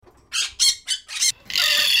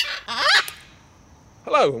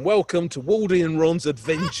Hello and welcome to Waldy and Ron's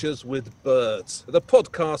Adventures with Birds, the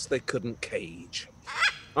podcast they couldn't cage.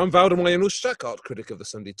 I'm Waldemar Januszczak, art critic of the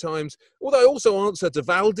Sunday Times, although I also answer to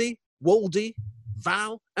Valdy, Waldy,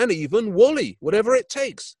 Val, and even Wally, whatever it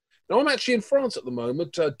takes. Now, I'm actually in France at the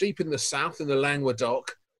moment, deep in the south in the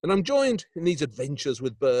Languedoc, and I'm joined in these Adventures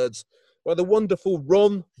with Birds by the wonderful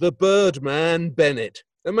Ron the Birdman Bennett,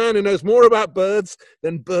 a man who knows more about birds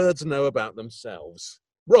than birds know about themselves.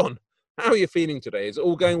 Ron, how are you feeling today? Is it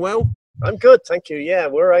all going well? I'm good, thank you. Yeah,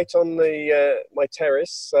 we're out on the my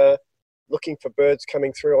terrace looking for birds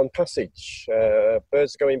coming through on passage.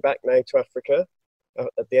 Birds are going back now to Africa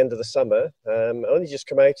at the end of the summer. I only just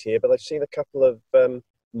come out here, but I've seen a couple of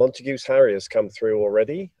Montagu's harriers come through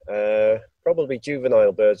already. Probably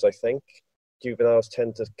juvenile birds, I think. Juveniles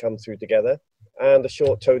tend to come through together. And a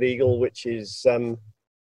short-toed eagle, which is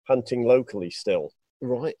hunting locally still.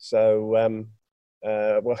 Right. So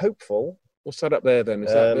we're hopeful. What's that up there then?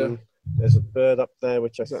 Is that There's a bird up there,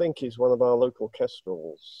 which I think is one of our local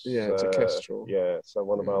kestrels. Yeah, it's a kestrel. Yeah, so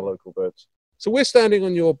one of our local birds. So we're standing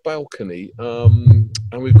on your balcony, and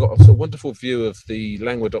we've got a wonderful view of the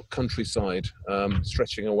Languedoc countryside,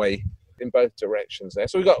 stretching away in both directions there.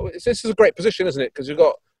 So this is a great position, isn't it? Because you've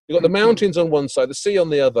got the mountains on one side, the sea on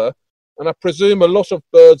the other, and I presume a lot of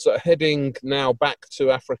birds that are heading now back to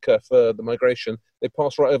Africa for the migration, they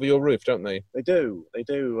pass right over your roof, don't they? They do.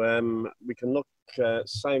 We can look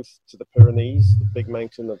south to the Pyrenees, the big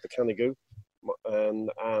mountain of the Canigou,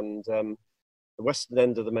 and the western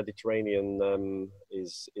end of the Mediterranean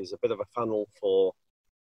is a bit of a funnel for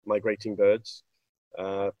migrating birds,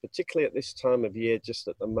 particularly at this time of year. Just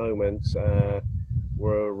at the moment,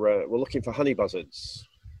 we're looking for honey buzzards.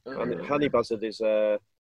 Honey buzzard is a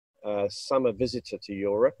summer visitor to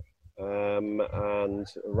Europe and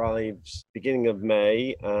arrives beginning of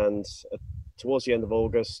May, and towards the end of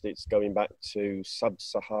August it's going back to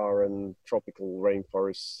sub-Saharan tropical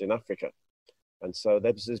rainforests in Africa. And so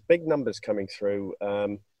there's big numbers coming through,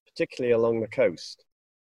 particularly along the coast.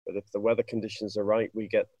 But if the weather conditions are right, we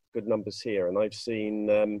get good numbers here. And I've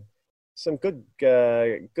seen some good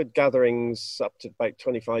gatherings, up to about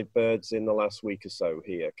 25 birds in the last week or so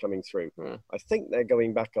here coming through. Yeah. I think they're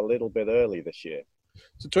going back a little bit early this year.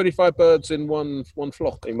 So 25 birds in one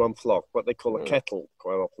flock? In one flock, what they call a kettle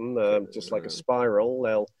quite often, just like a spiral.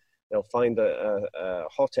 They'll find a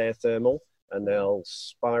hot air thermal, and they'll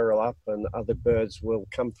spiral up, and other birds will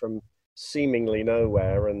come from seemingly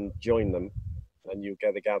nowhere and join them, and you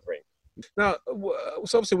get a gathering. Now,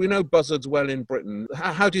 so obviously we know buzzards well in Britain.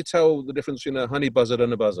 How do you tell the difference between a honey buzzard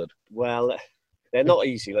and a buzzard? Well, they're not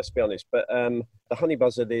easy, let's be honest, but the honey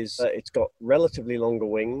buzzard it's got relatively longer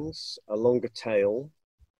wings, a longer tail,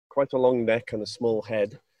 quite a long neck and a small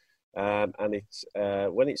head, and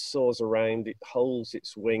when it soars around, it holds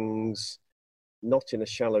its wings not in a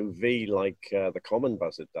shallow V like the common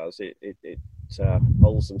buzzard does. It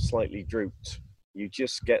holds them slightly drooped. You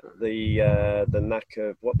just get the knack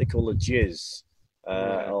of what they call a jizz,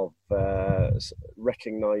 of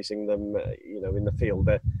recognizing them, in the field.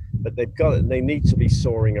 But they need to be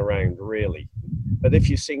soaring around, really. But if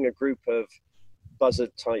you're seeing a group of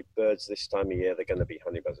buzzard-type birds this time of year, they're going to be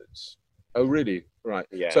honey buzzards. Oh, really? Right.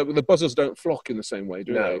 Yeah. So the buzzards don't flock in the same way,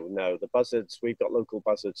 do they? No. The buzzards, we've got local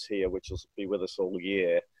buzzards here, which will be with us all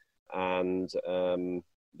year. And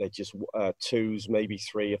they're just twos, maybe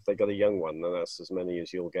three if they got a young one, and that's as many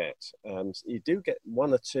as you'll get. You do get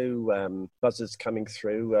one or two buzzards coming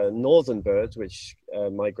through, northern birds which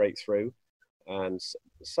migrate through, and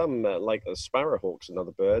some like the sparrowhawk's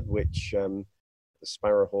another bird, which the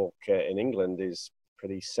sparrowhawk in England is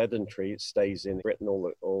pretty sedentary. It stays in Britain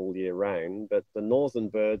all year round, but the northern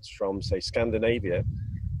birds from, say, Scandinavia,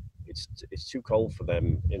 it's too cold for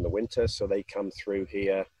them in the winter, so they come through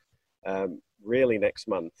here really next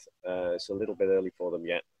month. It's a little bit early for them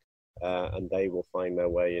yet, and they will find their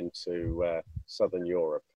way into southern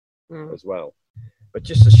Europe as well. But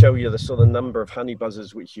just to show you the sort of number of honey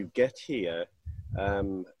buzzards which you get here,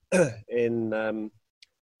 on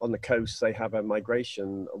the coast they have a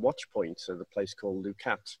watch point at a place called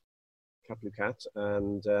Cap Lucat,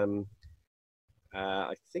 and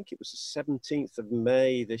I think it was the 17th of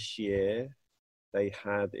May this year. They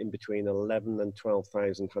had in between 11 and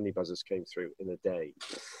 12,000 honey buzzards came through in a day.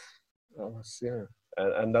 Oh, yeah.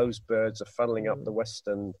 And those birds are funneling up the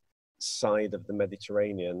western side of the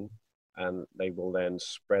Mediterranean, and they will then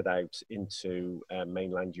spread out into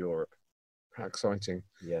mainland Europe. How exciting.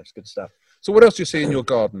 Yeah, it's good stuff. So what else do you see in your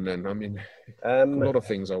garden then? I mean, a lot of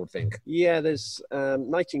things, I would think. Yeah, there's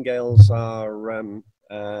nightingales are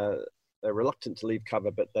they're reluctant to leave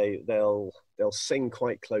cover, but they'll sing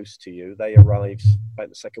quite close to you. They arrive about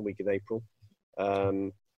the second week of April.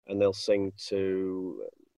 and they'll sing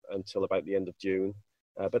until about the end of June.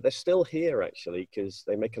 But they're still here actually, because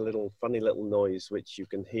they make a funny little noise which you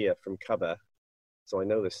can hear from cover. So I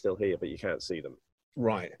know they're still here, but you can't see them.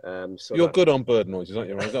 Right. So you're good on bird noises, aren't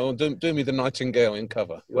you? Right? Go on, do me the nightingale in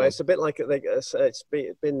cover. Well, it's a bit like it's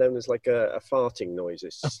been known as like a farting noise.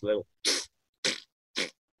 It's just a little.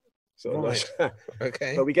 Right.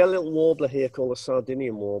 Okay. But we get a little warbler here called the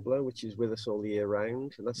Sardinian warbler, which is with us all year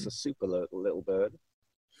round, and that's a super little bird.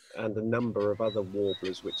 And a number of other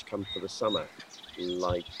warblers which come for the summer,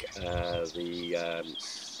 like the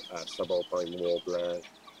subalpine warbler,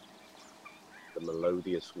 the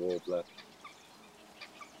melodious warbler,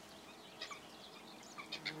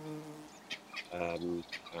 and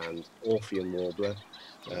Orphean warbler.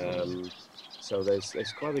 So there's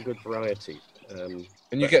quite a good variety. And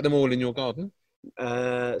you get them all in your garden?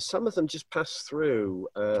 Some of them just pass through,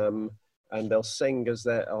 and they'll sing as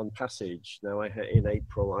they're on passage. Now, in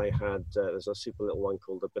April, I had there's a super little one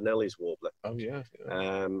called the Benelli's warbler. Oh yeah.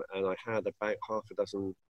 And I had about half a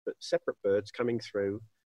dozen separate birds coming through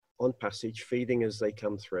on passage, feeding as they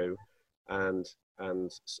come through, and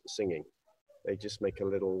singing. They just make a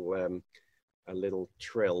little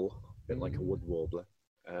trill, a bit like a wood warbler.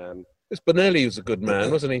 This Benelli was a good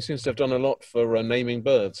man, wasn't he? He seems to have done a lot for naming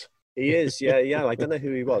birds. He is, yeah. I don't know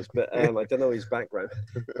who he was, but I don't know his background.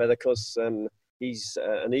 But of course, he's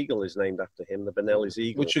an eagle is named after him, the Benelli's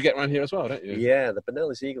eagle. Which you get around here as well, don't you? Yeah, the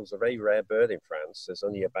Benelli's eagle's a very rare bird in France. There's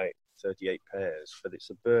only about 38 pairs, but it's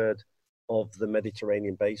a bird of the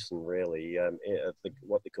Mediterranean basin, really, of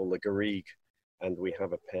what they call the garrigue. And we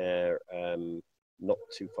have a pair not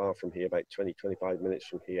too far from here, about 20-25 minutes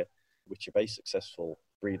from here, which are very successful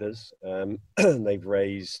breeders. They've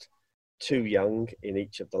raised 2 young in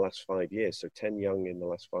each of the last 5 years, so 10 young in the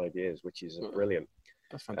last 5 years, which is brilliant.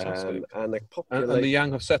 That's fantastic. And and the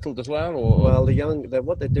young have settled as well, or? Well, the young,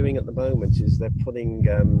 what they're doing at the moment is they're putting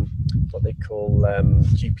what they call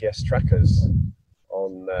GPS trackers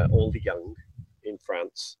on all the young in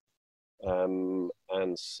France,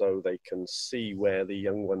 and so they can see where the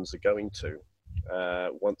young ones are going to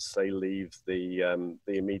once they leave the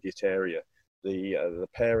immediate area. The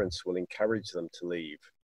parents will encourage them to leave,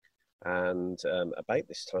 and about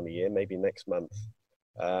this time of year, maybe next month,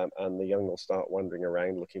 and the young will start wandering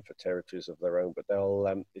around looking for territories of their own. But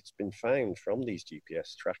it's been found from these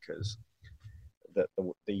GPS trackers that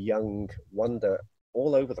the young wander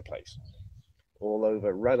all over the place, all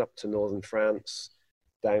over, right up to northern France,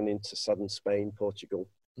 down into southern Spain, Portugal.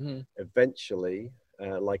 Mm-hmm. Eventually,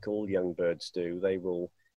 like all young birds do, they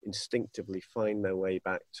will instinctively find their way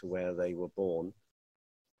back to where they were born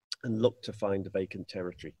and look to find a vacant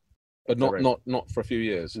territory. But not for a few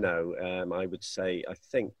years. No, I would say, I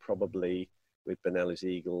think probably with Benelli's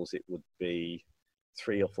eagles, it would be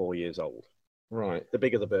 3 or 4 years old. Right. The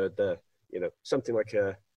bigger the bird, something like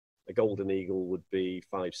a golden eagle would be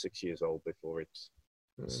 5-6 years old before it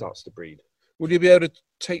starts to breed. Will you be able to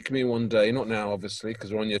take me one day? Not now, obviously,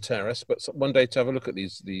 because we're on your terrace, but one day to have a look at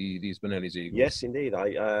these Benelli's eagles. Yes, indeed.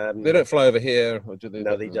 They don't fly over here, or do they?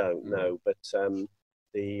 No, they don't. No, but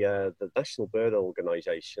the National Bird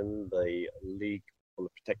Organization, the Ligue pour la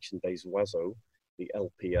Protection des Oiseaux, the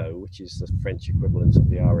LPO, which is the French equivalent of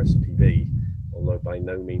the RSPB, although by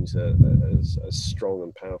no means as strong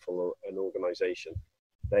and powerful an organization,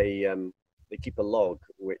 they keep a log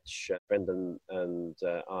which Brendan and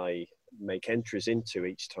I make entries into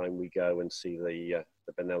each time we go and see the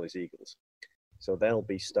Benelli's eagles. So they'll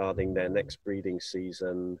be starting their next breeding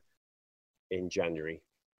season in January.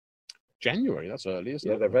 January, that's early, isn't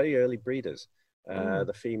it? Yeah, they're very early breeders.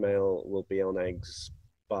 The female will be on eggs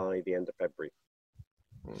by the end of February,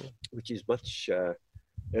 which is much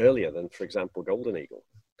earlier than, for example, golden eagle.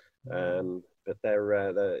 But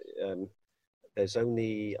there's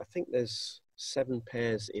only, I think there's 7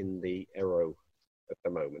 pairs in the Ero at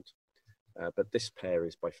the moment. But this pair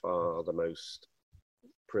is by far the most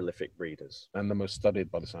prolific breeders. And the most studied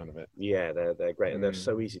by the sound of it. Yeah, they're great. And they're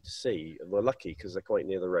so easy to see. We're lucky because they're quite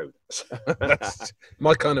near the road. That's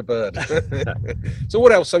my kind of bird. So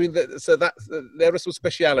what else? I mean, there are some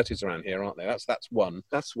specialities around here, aren't there? That's one.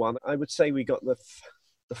 That's one. I would say we got the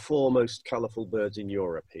 4 most colourful birds in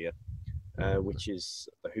Europe here, which is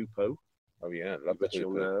the hoopoe. Oh yeah, love the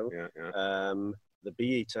hoopoe. Know. Yeah. The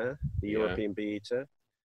bee-eater, the European bee-eater,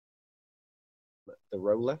 the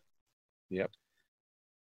roller. Yep.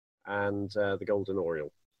 And the golden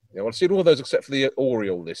oriole. Yeah, well, I've seen all those except for the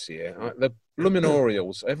oriole this year. The blooming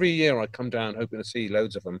orioles. Every year I come down hoping to see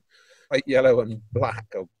loads of them, like yellow and black,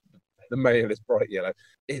 or The male is bright yellow.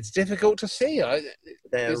 It's difficult to see.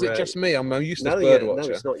 Is it just me? I'm a useless bird watcher. No,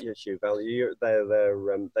 it's not your issue, Val.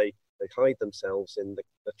 They hide themselves in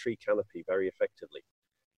the tree canopy very effectively.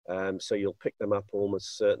 So you'll pick them up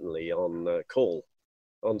almost certainly on call,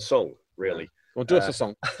 on song, really. Well, do us a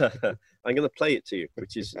song. I'm going to play it to you,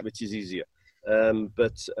 which is easier.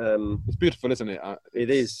 It's beautiful, isn't it? It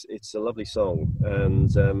is. It's a lovely song,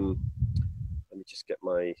 and let me just get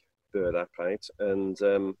my bird app out. And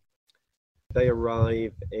they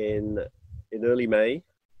arrive in early May.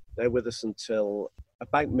 They're with us until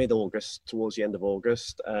about mid-August, towards the end of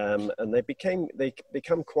August, and they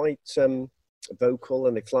become quite vocal,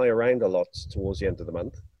 and they fly around a lot towards the end of the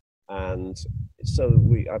month. And so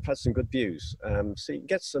I've had some good views. So you can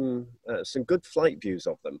get some good flight views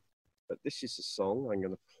of them. But this is a song I'm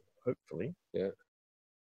going to hopefully. Yeah.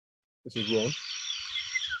 This is Ron.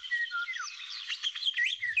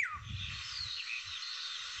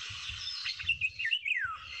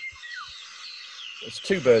 There's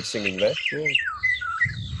two birds singing there. Yeah.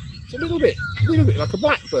 It's a little bit like a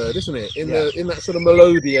blackbird, isn't it? In that sort of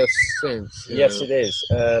melodious sense. Yes, it is.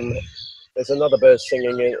 There's another bird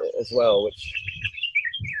singing it as well, which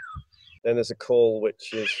then there's a call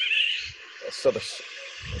which is a sort of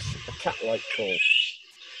a cat-like call.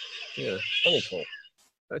 Yeah, funny call.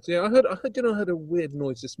 Actually, I heard a weird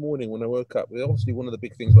noise this morning when I woke up. Obviously, one of the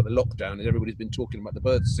big things about the lockdown is everybody's been talking about the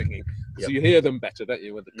birds singing, so you hear them better, don't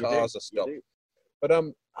you, when the cars are stopped. But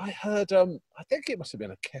I heard, I think it must have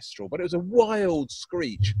been a kestrel, but it was a wild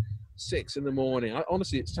screech, 6 a.m.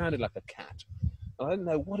 Honestly, it sounded like a cat. I don't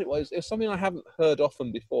know what it was. It was something I haven't heard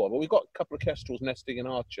often before. But we've got a couple of kestrels nesting in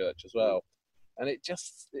our church as well, and it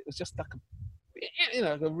was just like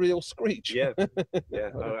a real screech. Yeah,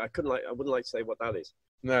 yeah. I wouldn't like to say what that is.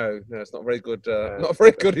 No, it's not very good. Not a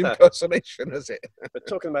very good impersonation, is it? But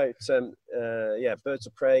talking about birds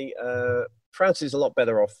of prey. France is a lot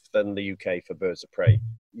better off than the UK for birds of prey.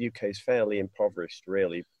 UK is fairly impoverished,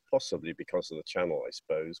 really, possibly because of the channel, I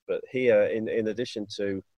suppose. But here, in addition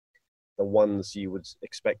to the ones you would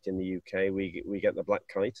expect in the UK, we get the black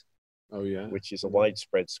kite. Oh yeah, which is a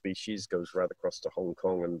widespread species, goes right across to Hong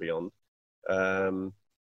Kong and beyond.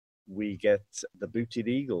 We get the booted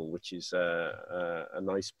eagle, which is a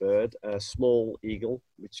nice bird. A small eagle,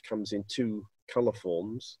 which comes in 2 colour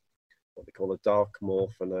forms, what they call a dark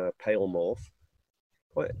morph and a pale morph.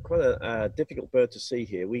 Quite a difficult bird to see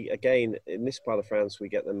here. We, again, in this part of France, we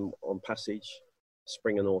get them on passage,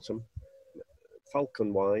 spring and autumn.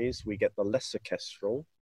 Falcon-wise, we get the lesser kestrel,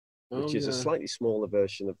 which is a slightly smaller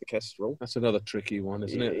version of the kestrel. That's another tricky one,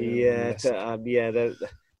 isn't it? Yeah,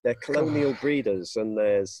 they're colonial breeders, and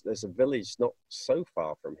there's a village not so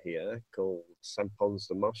far from here called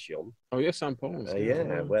Saint-Pons-de-Marchion. Oh yeah, Saint-Pons.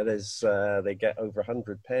 Where they get over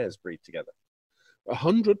 100 pairs breed together.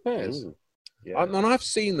 100 pairs. Yeah. And I've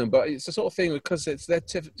seen them, but it's the sort of thing because they're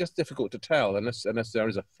just difficult to tell unless there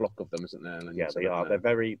is a flock of them, isn't there? And yeah, they are.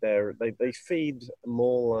 They feed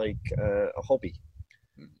more like a hobby,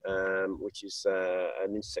 which is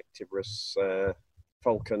an insectivorous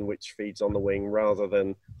falcon which feeds on the wing rather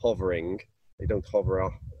than hovering. They don't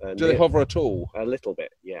hover. Do they hover at all? A little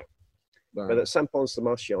bit, yeah. Right. But at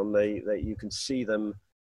Saint-Pons-de-Marchion, you can see them.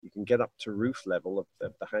 You can get up to roof level of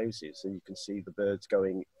the houses, and you can see the birds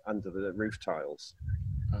going under the roof tiles.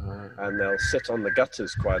 And they'll sit on the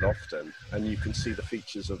gutters quite often, and you can see the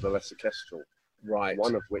features of the lesser kestrel. Right.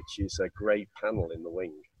 One of which is a grey panel in the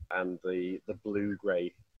wing, and the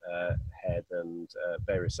blue-grey head, and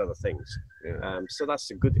various other things. Yeah. So that's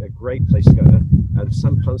a great place to go. And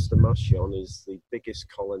Saint-Pons-de-Marchion is the biggest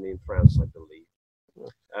colony in France, I believe.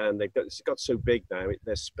 And it's got so big now,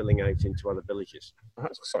 they're spilling out into other villages.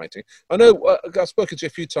 That's exciting. I know I've spoken to you a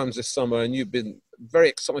few times this summer, and you've been very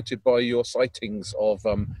excited by your sightings of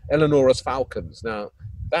Eleonora's falcons. Now,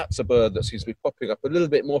 that's a bird that seems to be popping up a little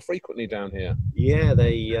bit more frequently down here. Yeah,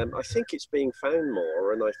 I think it's being found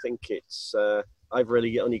more, and I think it's. I've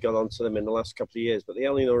really only got onto them in the last couple of years. But the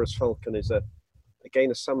Eleonora's falcon is a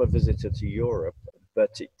summer visitor to Europe.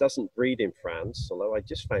 But it doesn't breed in France, although I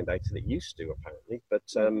just found out that it used to, apparently. But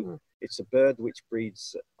it's a bird which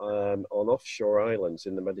breeds on offshore islands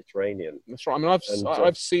in the Mediterranean. That's right. I mean,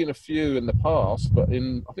 I've seen a few in the past, but I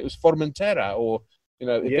think it was Formentera or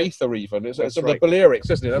Ibiza even. It's right. The Balearics,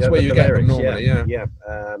 isn't it? That's where you get them normally. Yeah.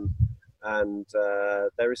 And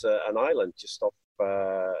there is an island just off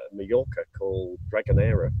Mallorca called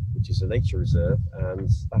Dragonera, which is a nature reserve, and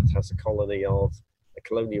that has a colony of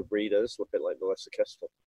colonial breeders, a bit like the lesser kestrel.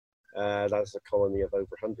 That's a colony of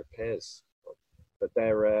over 100 pairs. But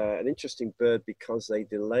they're an interesting bird because they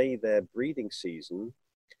delay their breeding season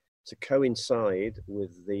to coincide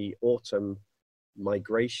with the autumn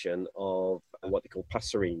migration of what they call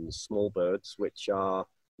passerines, small birds, which are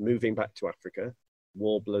moving back to Africa,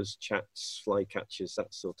 warblers, chats, flycatchers,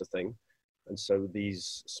 that sort of thing. And so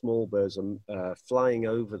these small birds are flying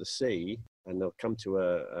over the sea, and they'll come to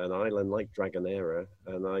an island like Dragonera.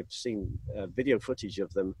 And I've seen video footage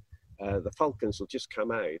of them. The falcons will just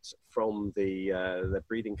come out from their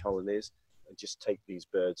breeding colonies and just take these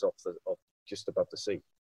birds off just above the sea.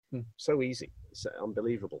 So easy. It's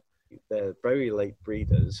unbelievable. They're very late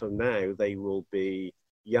breeders, so now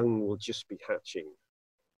young will just be hatching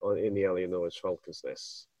in the Eleonora's falcon's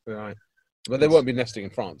nests. Right. But they won't be nesting in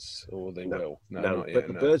France, or they will? No, but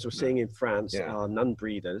the birds we're seeing in France are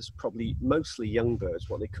non-breeders, probably mostly young birds,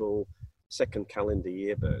 what they call second calendar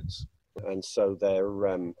year birds. And so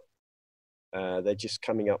they're just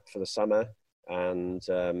coming up for the summer. And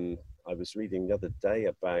I was reading the other day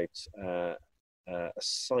about a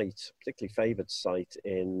site, particularly favoured site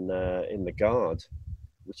in the Gard,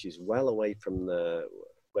 which is well away from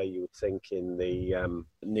where you would think in the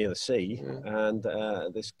near the sea. And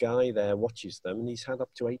this guy there watches them, and he's had up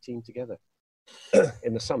to 18 together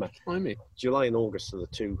in the summer. July and August are the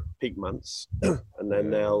two peak months, and then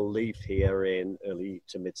they'll leave here in early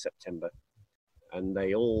to mid-September, and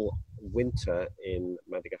they all winter in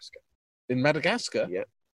Madagascar. In Madagascar? Yeah.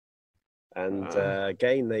 And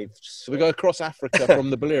again, So we go across Africa from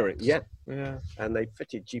the Balearics. Yeah. And they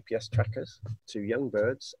fitted GPS trackers to young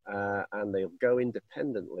birds, and they'll go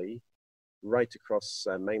independently right across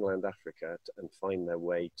mainland Africa and find their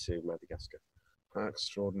way to Madagascar.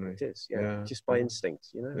 Extraordinary. It is, just by instinct,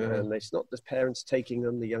 you know. Yeah. And it's not the parents taking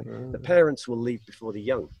them, the young. The parents will leave before the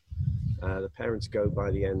young. The parents go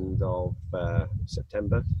by the end of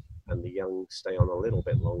September, and the young stay on a little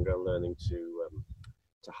bit longer, learning to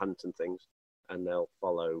hunt and things, and they'll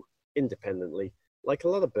follow independently, like a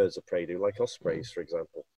lot of birds of prey do, like ospreys, for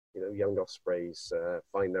example. You know, young ospreys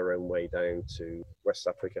find their own way down to West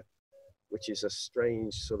Africa, which is a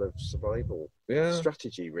strange sort of survival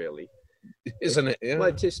strategy, really. Isn't it? Yeah. Well,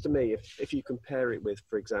 it is to me. If you compare it with,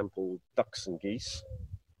 for example, ducks and geese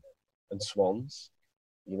and swans,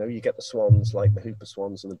 you know, you get the swans like the Hooper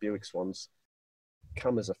swans and the Buick swans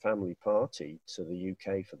come as a family party to the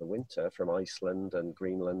UK for the winter from Iceland and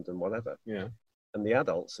Greenland and whatever. Yeah. And the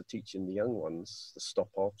adults are teaching the young ones the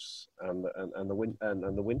stop-offs and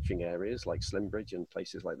the wintering areas like Slimbridge and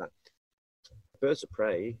places like that. Birds of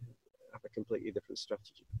prey have a completely different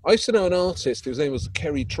strategy. I used to know an artist whose name was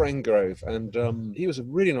Kerry Trangrove, and he was a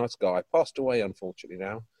really nice guy. Passed away, unfortunately,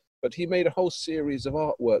 now. But he made a whole series of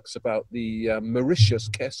artworks about the Mauritius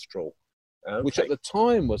kestrel. Okay. Which at the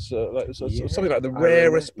time was something like the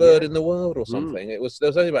rarest bird in the world or something. There was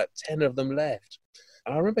only about 10 of them left.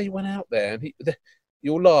 And I remember he went out there, and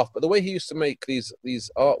you'll laugh, but the way he used to make these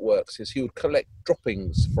artworks is he would collect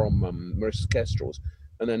droppings from Mauritius kestrels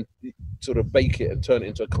and then sort of bake it and turn it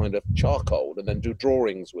into a kind of charcoal and then do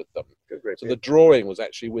drawings with them. So the drawing was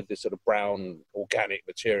actually with this sort of brown organic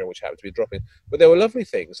material which happened to be dropping. But they were lovely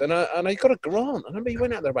things. And I got a grant. I remember he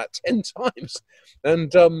went out there about 10 times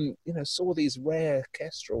and saw these rare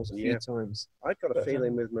kestrels a few times. I've got a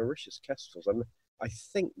feeling with Mauritius kestrels, I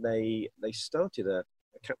think they started a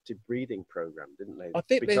captive breeding program, didn't they? I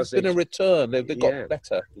think there's been a return. They've got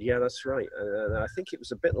better. Yeah, that's right. And I think it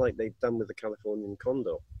was a bit like they've done with the Californian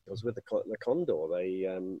condor. It was with the condor. They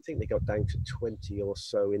I think they got down to 20 or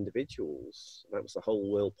so individuals. That was the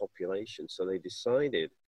whole world population. So they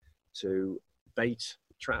decided to bait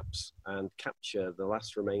traps and capture the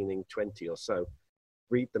last remaining 20 or so,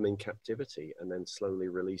 breed them in captivity, and then slowly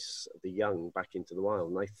release the young back into the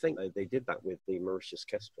wild. And I think they did that with the Mauritius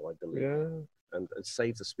kestrel, I believe. Yeah. And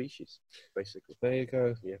save the species, basically. There you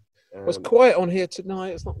go. Yeah. It's quiet on here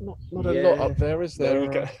tonight. It's not a lot up there, is there?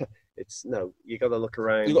 No, you got to look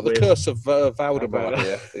around. You've got the curse of Valdemar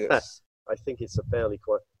here. Yes. I think it's a fairly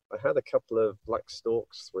quiet. I had a couple of black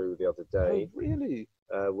storks through the other day. Oh, really?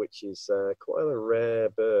 Which is quite a rare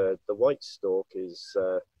bird. The white stork is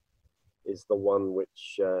the one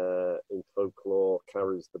which in folklore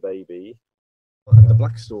carries the baby. The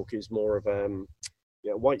black stork is more of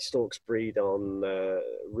white storks breed on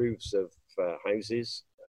roofs of houses.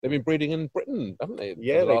 They've been breeding in Britain, haven't they?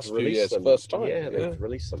 Yeah, the last few years, them. First time. Yeah, they've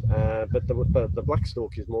released them. But the black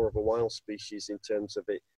stork is more of a wild species in terms of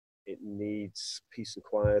it needs peace and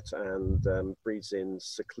quiet and breeds in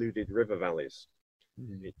secluded river valleys.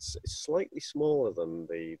 It's slightly smaller than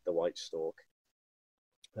the white stork.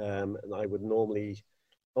 And I would normally,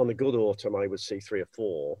 on a good autumn, I would see 3 or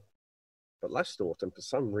 4. But last autumn, for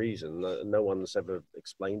some reason, no one's ever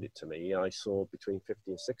explained it to me, I saw between 50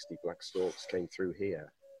 and 60 black storks came through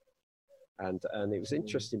here. And it was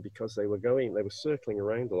interesting because they were circling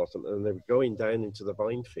around a lot, and they were going down into the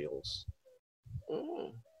vine fields.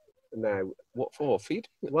 Oh, Now, what for? Feed?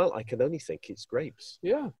 well, I can only think it's grapes.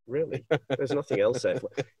 Yeah. Really, there's nothing else there.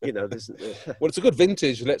 There's Well, it's a good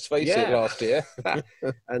vintage, let's face it, Yeah. last year.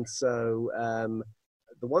 and so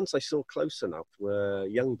the ones I saw close enough were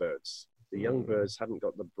young birds. The young birds haven't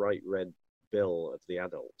got the bright red bill of the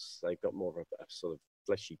adults. They've got more of a sort of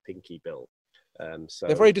fleshy, pinky bill. So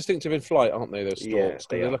They're very distinctive in flight, aren't they, those Yeah, storks?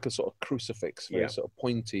 they They're are. like a sort of crucifix, very Yeah. sort of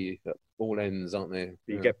pointy at all ends, aren't they?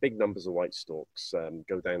 you Yeah. get big numbers of white storks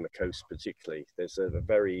go down the coast, particularly. There's a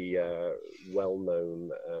very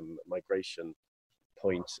well-known migration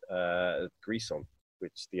point, Grison,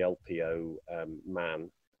 which the LPO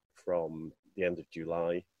man from the end of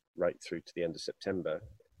July right through to the end of September,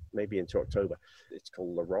 maybe into October. It's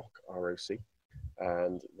called La Roc, ROC,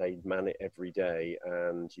 and they man it every day,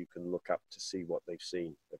 and you can look up to see what they've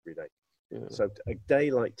seen every day. Yeah. So a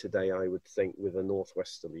day like today, I would think with a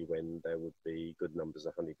northwesterly wind, there would be good numbers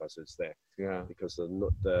of honey buzzards there, Yeah. because the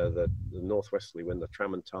northwesterly wind, the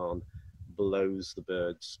tramontane, blows the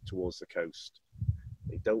birds towards the coast.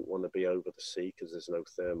 They don't want to be over the sea because there's no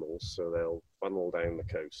thermals, so they'll funnel down the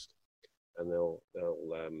coast, and they'll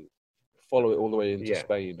Follow it all the way into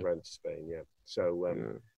Spain. around to Spain. Yeah.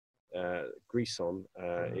 So Grison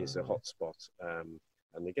is a hot spot, and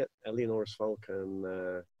they get Eleonora's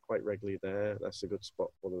falcon quite regularly there. That's a good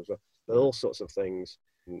spot for them as well. But all sorts of things.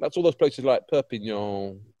 That's all those places like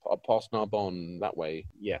Perpignan, past Narbonne, that way.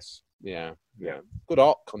 Yes. Yeah. Yeah. Good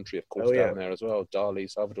art country, of course, Oh, yeah. down there as well. Dali,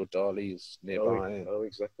 Salvador Dali's nearby. Oh,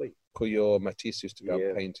 exactly. Cuyor, Matisse used to go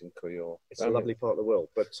Yeah. paint in Cuyor. It's a lovely part of the world.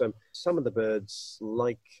 But some of the birds,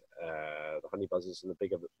 like the honey buzzards and the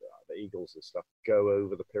bigger the eagles and stuff, go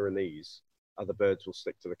over the Pyrenees. Other birds will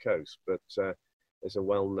stick to the coast. But there's a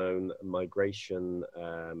well-known migration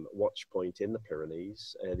watch point in the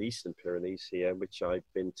Pyrenees, the Eastern Pyrenees here, which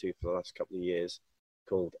I've been to for the last couple of years,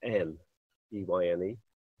 called Eyne, E-Y-N-E.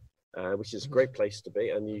 Which is a great place to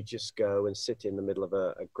be, and you just go and sit in the middle of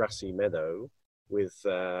a grassy meadow with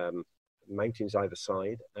mountains either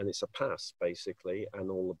side, and it's a pass basically, and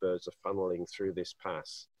all the birds are funneling through this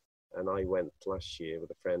pass. And I went last year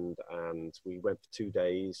with a friend, and we went for 2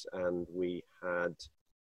 days, and we had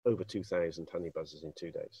over 2,000 honey buzzards in 2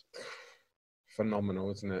 days.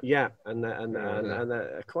 Phenomenal, isn't it? Yeah, and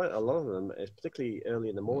quite a lot of them, particularly early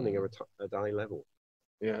in the morning, are at eye level.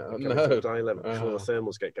 Yeah, Coming to eye level before Oh. the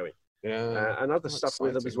thermals get going. Yeah. And other Oh, stuff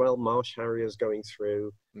with them as exciting. well, marsh harriers going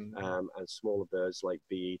through, Mm. and smaller birds like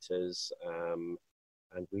bee eaters.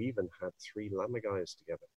 And we even had 3 lammergeiers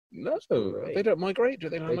together. No, Right. they don't migrate, do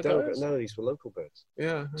they? They don't, Lammergeiers? no, these were local birds.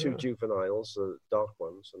 Yeah. 2 yeah. juveniles, the dark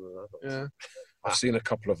ones, and an adult. Yeah, I've seen a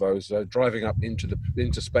couple of those driving up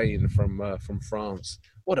into Spain from France.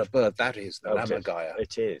 What a bird that is, the Oh, it is. lammergeier.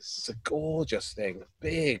 It It's is. a gorgeous thing,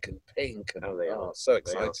 big and pink, and Oh, they are. so They are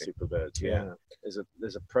exciting. super birds. Yeah.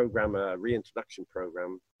 There's a program, a reintroduction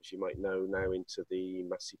program, as you might know now, into the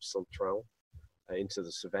Massif Central, into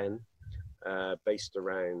the Cevennes, based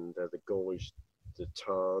around the Gorge de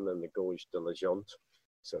Tarn and the Gorge de la Jonte.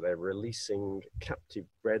 So they're releasing captive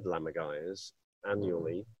bred lammergeiers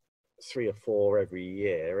annually, 3 or 4 every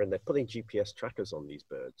year, and they're putting GPS trackers on these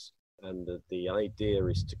birds. And the idea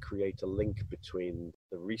is to create a link between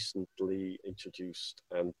the recently introduced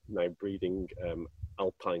and now breeding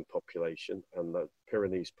alpine population and the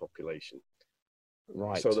Pyrenees population.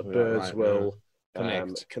 Right. So the yeah, birds right, will yeah.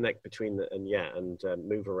 connect between and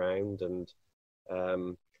move around and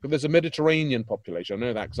But there's a Mediterranean population. I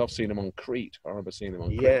know that because I've seen them on Crete. I remember seeing them on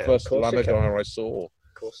Crete. Yeah, First Corsica. lammergeier I saw.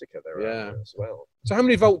 Corsica there Yeah. as well. So how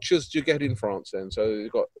many vultures do you get in France then? So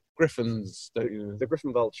you've got griffins, don't you? The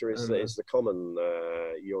griffon vulture is And, the common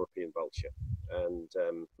European vulture, and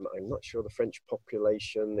I'm not sure the French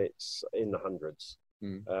population. It's in the hundreds.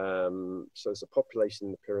 So there's a population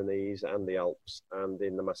in the Pyrenees and the Alps and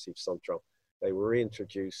in the Massif Central. They were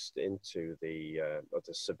reintroduced into the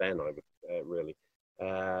Cevennes, I would really.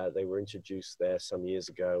 They were introduced there some years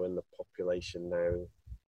ago, and the population now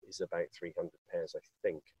is about 300 pairs, I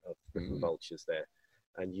think, of griffon vultures there.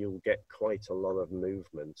 And you'll get quite a lot of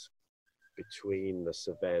movement between the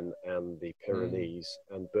Cevennes and the Pyrenees,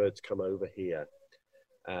 and birds come over here.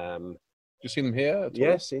 Do you see them here? At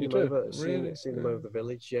Yeah, all? seen You them do? over, Really? seen them over the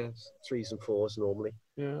village. Yes, 3s and 4s normally.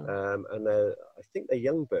 Yeah. And I think they're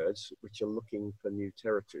young birds which are looking for new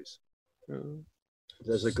territories. Yeah.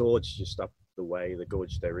 There's a gorge just up the way, the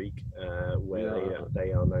Gorge d'Eric, where Yeah.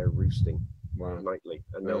 they are now roosting Wow. nightly,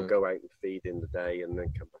 and they'll Yeah. go out and feed in the day and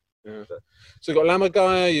then come back. Yeah. So you've got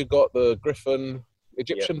lammergeier, you've got the griffon.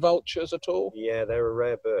 Egyptian vultures at all? Yeah, they're a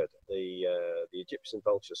rare bird. The Egyptian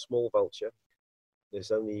vulture, small vulture.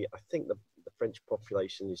 There's only, I think the French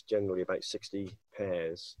population is generally about 60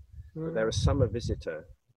 pairs. But they're a summer visitor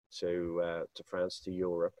to France, to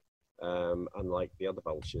Europe, unlike the other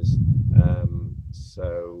vultures.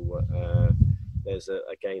 There's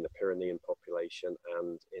again a Pyrenean population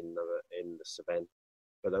and in the Cevennes,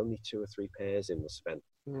 but only 2 or 3 pairs in the Cevennes.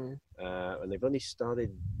 And they've only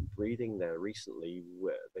started breeding there recently.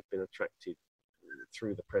 They've been attracted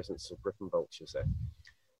through the presence of griffon vultures there.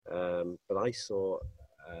 But I saw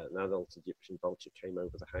an adult Egyptian vulture came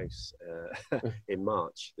over the house in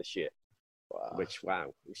March this year.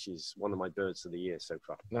 Wow. Which is one of my birds of the year so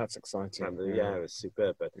far. That's exciting. And, yeah, it's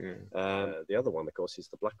superb. But the other one, of course, is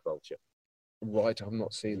the black vulture. Right, I've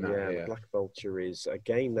not seen that. Yeah, the black vulture is,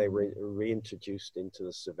 again, they reintroduced into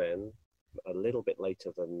the Cevennes a little bit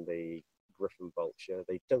later than the griffon vulture.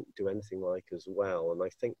 They don't do anything like as well. And I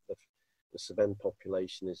think the Cevennes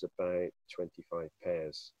population is about 25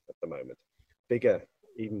 pairs at the moment. Bigger,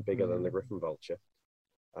 even bigger than the griffon vulture.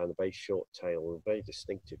 And a very short tail, a very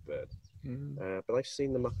distinctive bird. But I've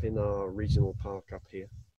seen them up in our regional park up here.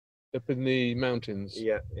 Up in the mountains?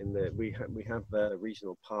 Yeah, we have the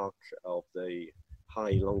regional park of the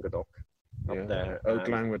High Languedoc up there. Oak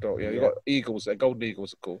Languedoc, you've got eagles there, golden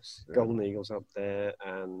eagles, of course. Golden eagles up there,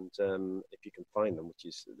 and if you can find them,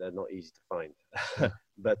 they're not easy to find.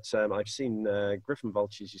 But I've seen griffon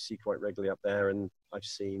vultures you see quite regularly up there, and I've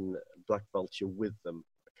seen black vulture with them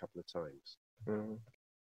a couple of times.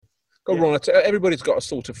 Ron, everybody's got a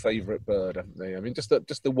sort of favourite bird, haven't they? I mean, just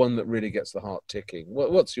the one that really gets the heart ticking.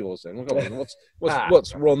 What's yours then?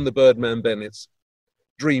 What's Ron the Birdman Bennett's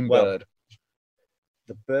dream bird?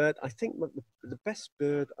 The bird, I think the best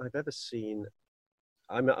bird I've ever seen.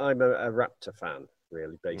 I'm a raptor fan,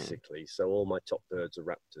 really, basically. So all my top birds are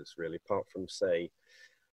raptors, really. Apart from, say,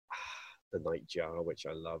 the nightjar, which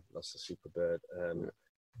I love. That's a super bird.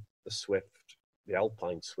 The swift. The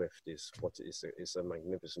alpine swift is a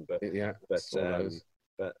magnificent bird. Yeah,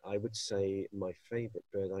 but I would say my favourite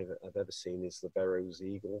bird I've ever seen is the Burroughs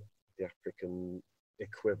eagle, the African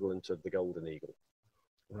equivalent of the golden eagle.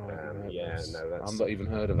 Right, I've not even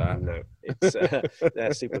heard of that. No, it's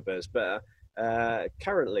they're super birds. But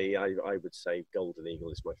currently, I would say golden eagle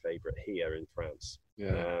is my favourite here in France.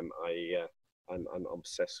 Yeah, I'm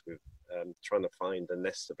obsessed with trying to find the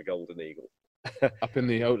nest of a golden eagle. Up in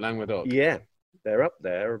the Haut Languedoc. Yeah. They're up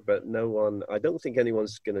there, but I don't think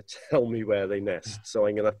anyone's going to tell me where they nest, so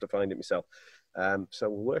I'm going to have to find it myself. So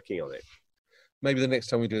we're working on it. Maybe the next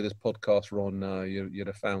time we do this podcast, Ron, you'd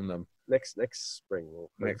have found them. Next spring.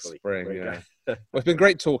 Next spring, yeah. Well, it's been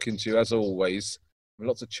great talking to you, as always.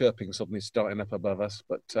 Lots of chirping suddenly starting up above us,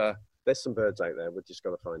 but... there's some birds out there. We've just got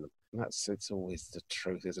to find them. It's always the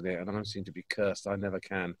truth, isn't it? And I seem to be cursed. I never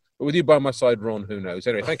can. But with you by my side, Ron, who knows?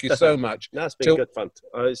 Anyway, thank you so much. That's been good fun.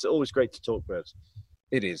 It's always great to talk birds.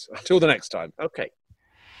 It is. Till the next time. Okay.